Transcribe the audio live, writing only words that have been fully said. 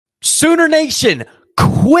Sooner Nation,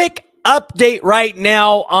 quick update right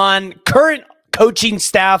now on current coaching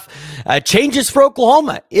staff changes for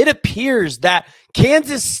Oklahoma. It appears that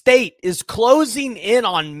Kansas State is closing in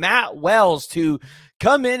on Matt Wells to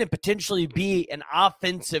come in and potentially be an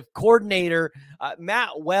offensive coordinator.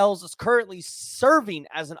 Matt Wells is currently serving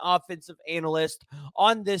as an offensive analyst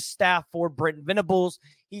on this staff for Brent Venables.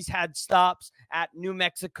 He's had stops at New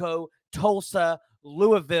Mexico, Tulsa,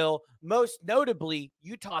 Louisville, most notably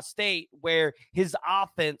Utah State, where his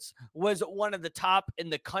offense was one of the top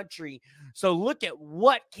in the country. So look at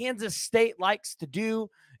what Kansas State likes to do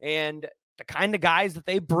and the kind of guys that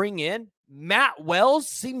they bring in. Matt Wells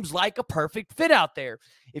seems like a perfect fit out there.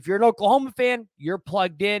 If you're an Oklahoma fan, you're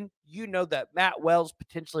plugged in. You know that Matt Wells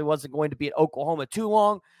potentially wasn't going to be at Oklahoma too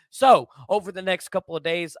long. So over the next couple of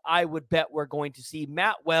days, I would bet we're going to see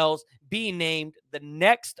Matt Wells be named the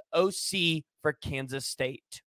next OC for Kansas State.